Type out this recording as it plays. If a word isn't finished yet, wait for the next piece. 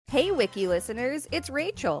Hey, Wiki listeners, it's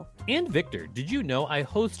Rachel. And Victor, did you know I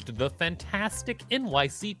host the fantastic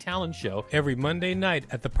NYC Talent Show every Monday night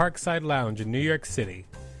at the Parkside Lounge in New York City?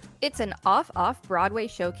 It's an off-Broadway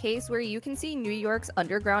showcase where you can see New York's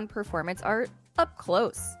underground performance art up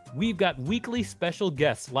close. We've got weekly special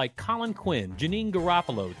guests like Colin Quinn, Janine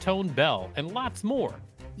Garofalo, Tone Bell, and lots more.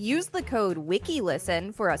 Use the code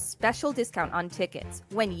WIKILISTEN for a special discount on tickets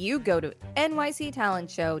when you go to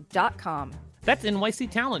nyctalentshow.com. That's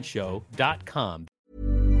nyctalentshow.com.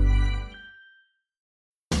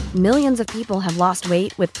 Millions of people have lost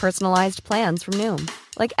weight with personalized plans from Noom.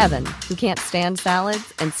 Like Evan, who can't stand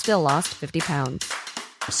salads and still lost 50 pounds.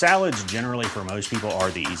 Salads generally for most people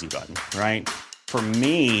are the easy button, right? For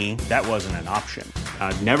me, that wasn't an option.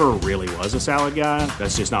 I never really was a salad guy.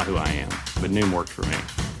 That's just not who I am. But Noom worked for me.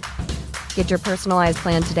 Get your personalized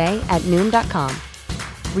plan today at Noom.com.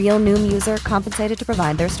 Real Noom user compensated to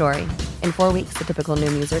provide their story. In 4 weeks, the typical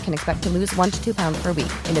Noom user can expect to lose 1 to 2 pounds per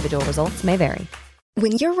week. Individual results may vary.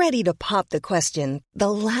 When you're ready to pop the question,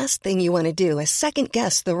 the last thing you want to do is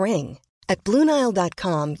second-guess the ring. At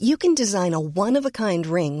BlueNile.com, you can design a one-of-a-kind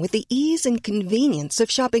ring with the ease and convenience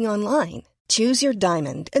of shopping online. Choose your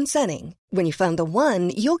diamond and setting. When you find the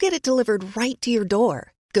one, you'll get it delivered right to your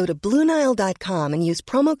door. Go to BlueNile.com and use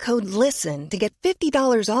promo code LISTEN to get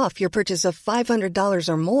 $50 off your purchase of $500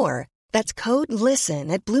 or more. That's code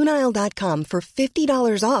LISTEN at BlueNile.com for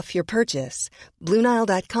 $50 off your purchase.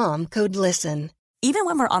 BlueNile.com, code LISTEN. Even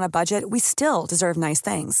when we're on a budget, we still deserve nice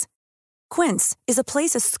things. Quince is a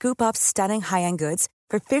place to scoop up stunning high-end goods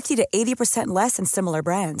for 50 to 80% less than similar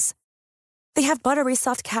brands. They have buttery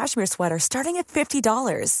soft cashmere sweaters starting at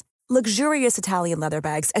 $50, luxurious Italian leather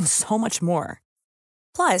bags, and so much more.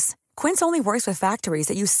 Plus, Quince only works with factories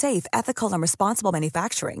that use safe, ethical, and responsible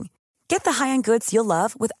manufacturing. Get the high-end goods you'll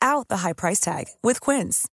love without the high price tag with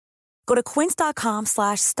Quince. Go to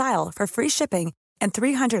quince.com/style for free shipping and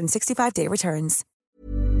 365-day returns.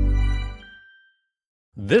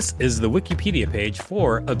 This is the Wikipedia page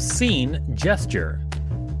for Obscene Gesture.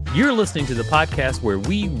 You're listening to the podcast where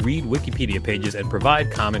we read Wikipedia pages and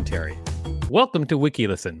provide commentary. Welcome to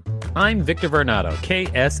WikiListen. I'm Victor Varnado,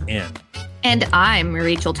 KSN. And I'm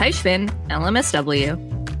Rachel Teichman, LMSW.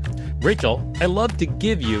 Rachel, I love to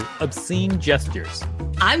give you obscene gestures.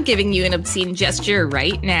 I'm giving you an obscene gesture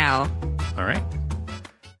right now. All right.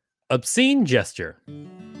 Obscene gesture.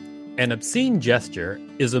 An obscene gesture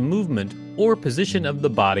is a movement or position of the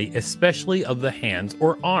body, especially of the hands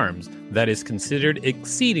or arms, that is considered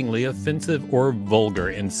exceedingly offensive or vulgar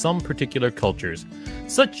in some particular cultures.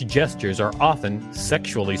 Such gestures are often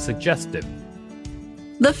sexually suggestive.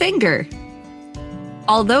 The finger.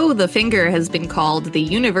 Although the finger has been called the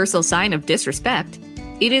universal sign of disrespect,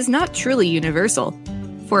 it is not truly universal.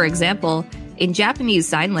 For example, in Japanese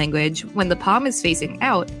Sign Language, when the palm is facing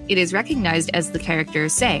out, it is recognized as the character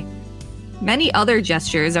sei. Many other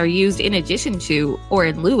gestures are used in addition to, or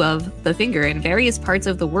in lieu of, the finger in various parts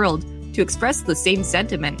of the world to express the same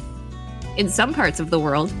sentiment. In some parts of the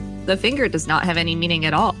world, the finger does not have any meaning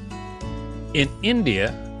at all. In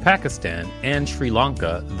India, Pakistan, and Sri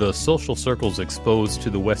Lanka, the social circles exposed to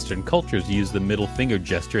the Western cultures use the middle finger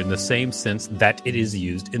gesture in the same sense that it is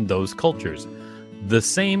used in those cultures. The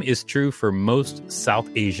same is true for most South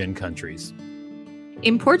Asian countries.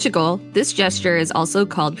 In Portugal, this gesture is also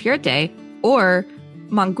called pirte or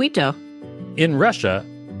manguito. In Russia,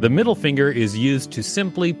 the middle finger is used to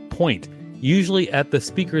simply point, usually at the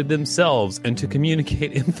speaker themselves, and to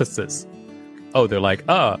communicate emphasis. Oh, they're like,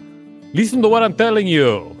 listen to what I'm telling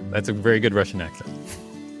you. That's a very good Russian accent.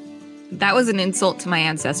 That was an insult to my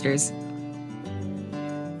ancestors.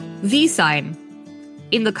 V sign.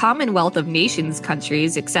 In the Commonwealth of Nations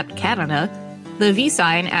countries except Canada, the V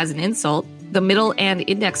sign as an insult, the middle and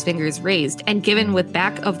index fingers raised and given with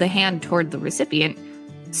back of the hand toward the recipient,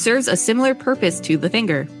 serves a similar purpose to the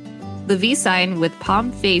finger. The V sign with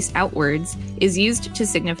palm face outwards is used to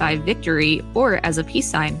signify victory or as a peace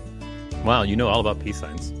sign. Wow, you know all about peace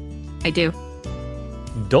signs. I do.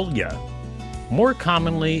 Dolya. More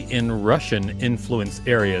commonly in Russian-influenced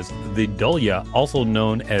areas, the dolya, also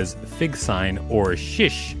known as fig sign or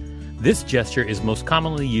shish. This gesture is most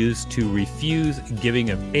commonly used to refuse giving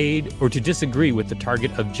of aid or to disagree with the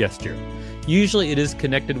target of gesture. Usually it is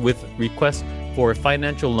connected with requests for a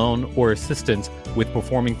financial loan or assistance with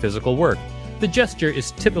performing physical work. The gesture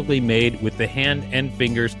is typically made with the hand and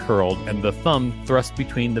fingers curled and the thumb thrust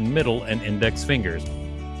between the middle and index fingers.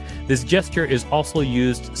 This gesture is also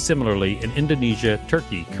used similarly in Indonesia,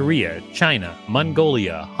 Turkey, Korea, China,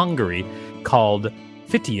 Mongolia, Hungary, called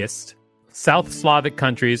fitiist, South Slavic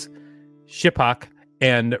countries, Shipak,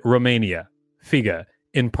 and Romania, figa,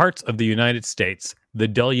 in parts of the United States, The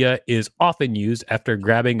dulya is often used after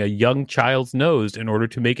grabbing a young child's nose in order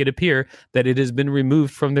to make it appear that it has been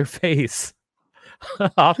removed from their face.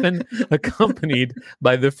 Often accompanied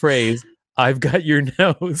by the phrase, "I've got your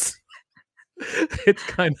nose." It's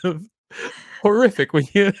kind of horrific when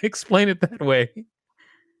you explain it that way.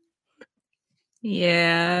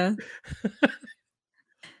 Yeah.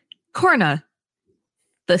 Corna.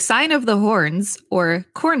 The sign of the horns, or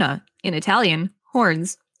corna in Italian,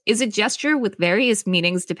 horns, is a gesture with various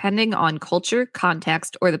meanings depending on culture,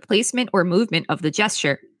 context, or the placement or movement of the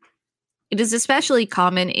gesture. It is especially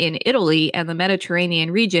common in Italy and the Mediterranean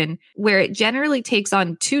region, where it generally takes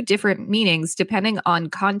on two different meanings depending on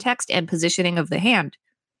context and positioning of the hand.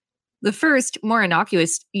 The first, more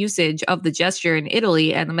innocuous usage of the gesture in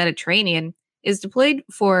Italy and the Mediterranean is deployed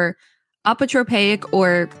for apotropaic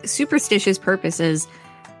or superstitious purposes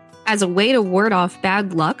as a way to ward off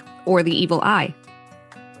bad luck or the evil eye.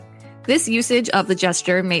 This usage of the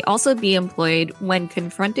gesture may also be employed when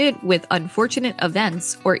confronted with unfortunate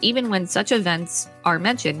events or even when such events are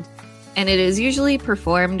mentioned, and it is usually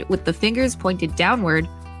performed with the fingers pointed downward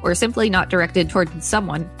or simply not directed toward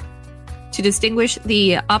someone. To distinguish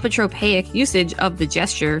the apotropaic usage of the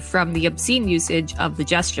gesture from the obscene usage of the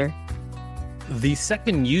gesture. The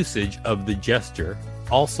second usage of the gesture,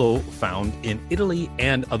 also found in Italy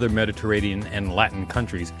and other Mediterranean and Latin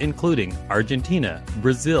countries, including Argentina,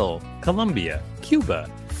 Brazil, Colombia, Cuba,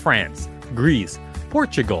 France, Greece,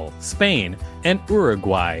 Portugal, Spain, and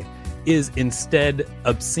Uruguay, is instead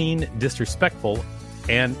obscene, disrespectful,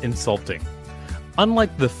 and insulting.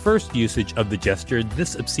 Unlike the first usage of the gesture,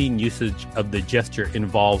 this obscene usage of the gesture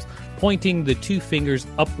involves pointing the two fingers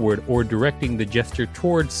upward or directing the gesture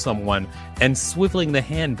towards someone and swiveling the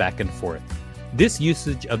hand back and forth. This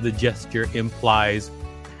usage of the gesture implies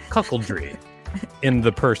cuckoldry in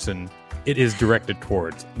the person it is directed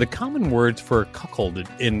towards. The common words for cuckolded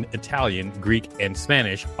in Italian, Greek, and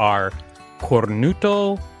Spanish are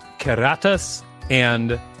cornuto, ceratus,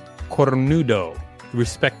 and cornudo,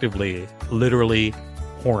 respectively, literally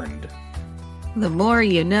horned. The more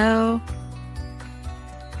you know.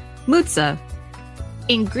 Mutsa.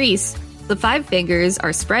 In Greece, the 5 fingers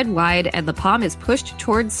are spread wide and the palm is pushed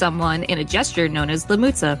towards someone in a gesture known as the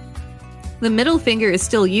mutsa. The middle finger is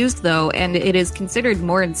still used though, and it is considered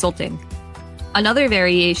more insulting. Another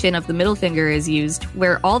variation of the middle finger is used,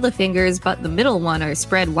 where all the fingers but the middle one are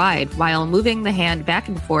spread wide while moving the hand back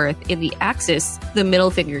and forth in the axis the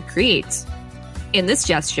middle finger creates. In this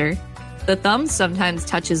gesture, the thumb sometimes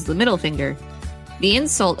touches the middle finger. The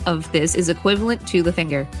insult of this is equivalent to the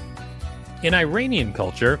finger. In Iranian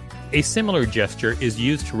culture, a similar gesture is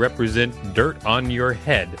used to represent dirt on your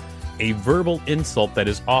head, a verbal insult that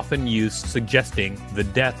is often used suggesting the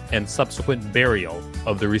death and subsequent burial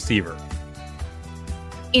of the receiver.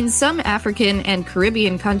 In some African and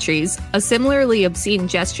Caribbean countries, a similarly obscene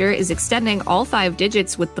gesture is extending all 5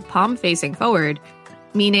 digits with the palm facing forward,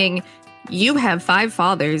 meaning, "You have 5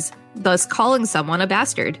 fathers," thus calling someone a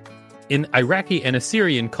bastard. In Iraqi and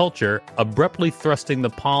Assyrian culture, abruptly thrusting the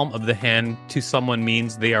palm of the hand to someone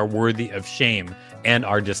means they are worthy of shame and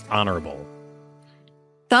are dishonorable.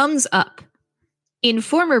 Thumbs up. In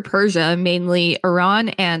former Persia, mainly Iran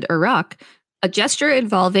and Iraq, a gesture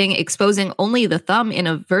involving exposing only the thumb in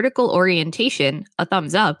a vertical orientation, a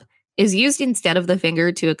thumbs up, is used instead of the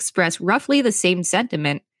finger to express roughly the same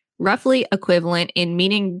sentiment, roughly equivalent in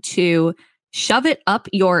meaning to shove it up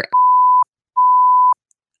your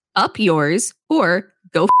up yours, or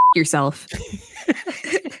go yourself.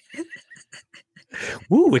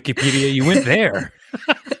 Woo, Wikipedia, you went there.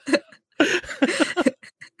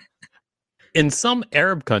 In some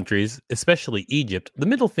Arab countries, especially Egypt, the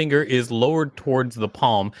middle finger is lowered towards the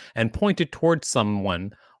palm and pointed towards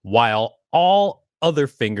someone, while all other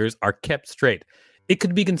fingers are kept straight. It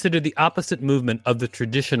could be considered the opposite movement of the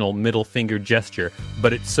traditional middle finger gesture,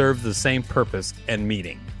 but it serves the same purpose and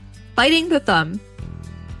meaning. Biting the thumb.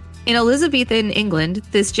 In Elizabethan England,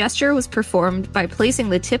 this gesture was performed by placing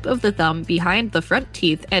the tip of the thumb behind the front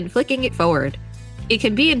teeth and flicking it forward. It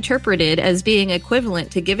can be interpreted as being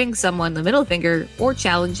equivalent to giving someone the middle finger or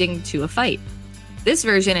challenging to a fight. This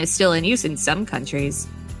version is still in use in some countries.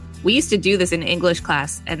 We used to do this in English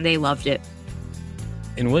class, and they loved it.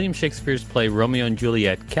 In William Shakespeare's play Romeo and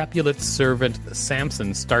Juliet, Capulet's servant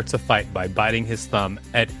Samson starts a fight by biting his thumb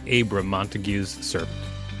at Abram Montague's servant.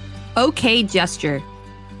 Okay gesture.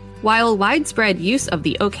 While widespread use of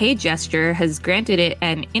the okay gesture has granted it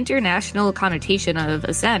an international connotation of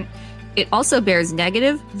assent, it also bears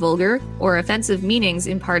negative, vulgar, or offensive meanings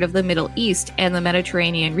in part of the Middle East and the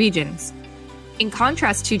Mediterranean regions. In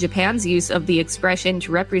contrast to Japan's use of the expression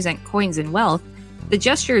to represent coins and wealth, The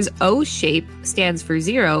gesture's O shape stands for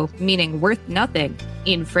 0, meaning worth nothing,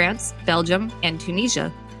 in France, Belgium, and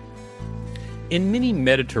Tunisia. In many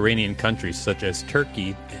Mediterranean countries such as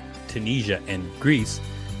Turkey, Tunisia, and Greece,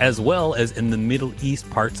 as well as in the Middle East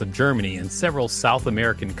parts of Germany and several South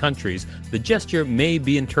American countries, the gesture may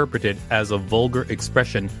be interpreted as a vulgar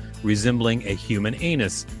expression resembling a human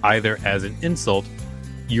anus, either as an insult,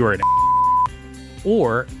 "you're an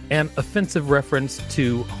or an offensive reference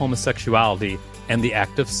to homosexuality and the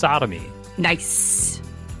act of sodomy. Nice.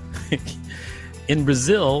 In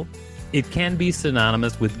Brazil, it can be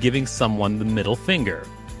synonymous with giving someone the middle finger.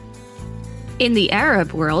 In the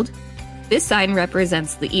Arab world, this sign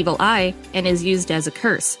represents the evil eye and is used as a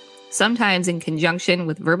curse, sometimes in conjunction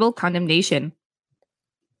with verbal condemnation.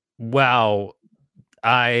 Wow,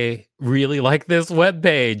 I really like this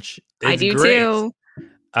webpage. I do great. too.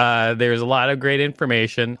 There's a lot of great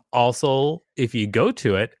information. Also, if you go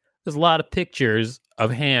to it, there's a lot of pictures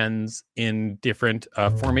of hands in different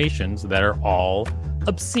formations that are all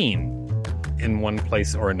obscene in one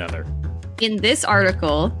place or another. In this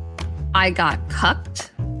article, I got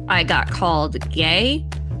cucked, I got called gay.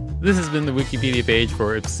 This has been the Wikipedia page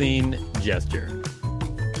for Obscene Gesture.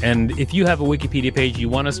 And if you have a Wikipedia page you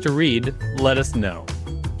want us to read, let us know.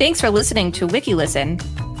 Thanks for listening to WikiListen.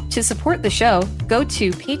 To support the show, go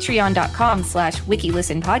to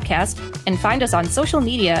patreon.com/WikiListenPodcast and find us on social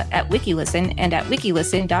media at WikiListen and at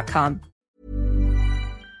wikilisten.com.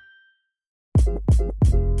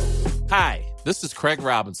 Hi, this is Craig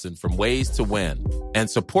Robinson from Ways to Win, and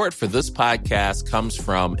support for this podcast comes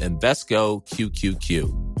from Invesco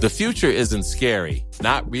QQQ. The future isn't scary.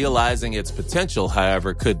 Not realizing its potential,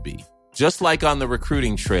 however, could be. Just like on the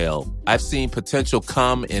recruiting trail, I've seen potential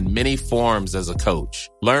come in many forms as a coach.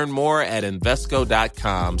 Learn more at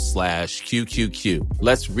Invesco.com/QQQ.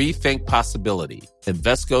 Let's rethink possibility.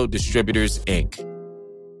 Invesco Distributors, Inc.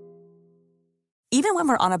 Even when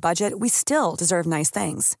we're on a budget, we still deserve nice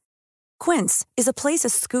things. Quince is a place to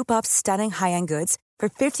scoop up stunning high-end goods for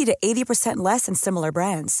 50 to 80% less than similar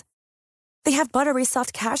brands. They have buttery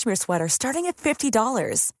soft cashmere sweaters starting at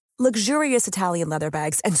 $50, luxurious Italian leather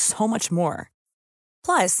bags, and so much more.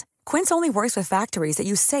 Plus, Quince only works with factories that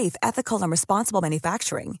use safe, ethical, and responsible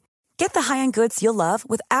manufacturing. Get the high-end goods you'll love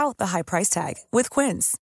without the high price tag with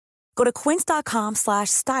Quince. Go to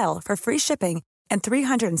quince.com/style for free shipping and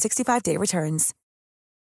 365-day returns.